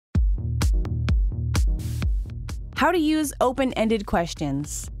How to use open-ended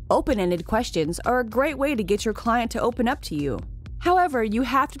questions. Open-ended questions are a great way to get your client to open up to you. However, you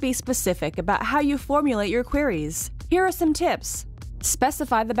have to be specific about how you formulate your queries. Here are some tips.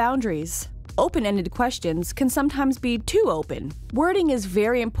 Specify the boundaries. Open-ended questions can sometimes be too open. Wording is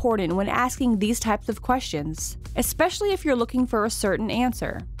very important when asking these types of questions, especially if you're looking for a certain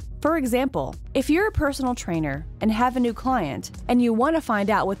answer. For example, if you're a personal trainer and have a new client and you want to find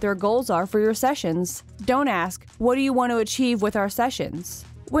out what their goals are for your sessions, don't ask, "What do you want to achieve with our sessions?"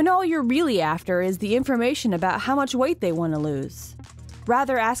 when all you're really after is the information about how much weight they want to lose.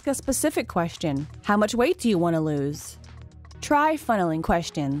 Rather, ask a specific question. How much weight do you want to lose? Try funneling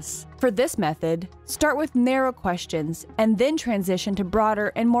questions. For this method, start with narrow questions and then transition to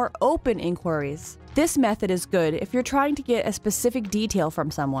broader and more open inquiries. This method is good if you're trying to get a specific detail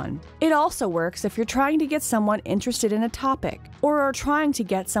from someone. It also works if you're trying to get someone interested in a topic or are trying to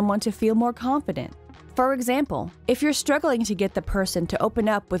get someone to feel more confident. For example, if you're struggling to get the person to open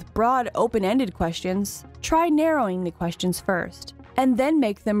up with broad, open-ended questions, try narrowing the questions first, and then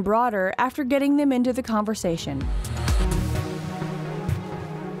make them broader after getting them into the conversation.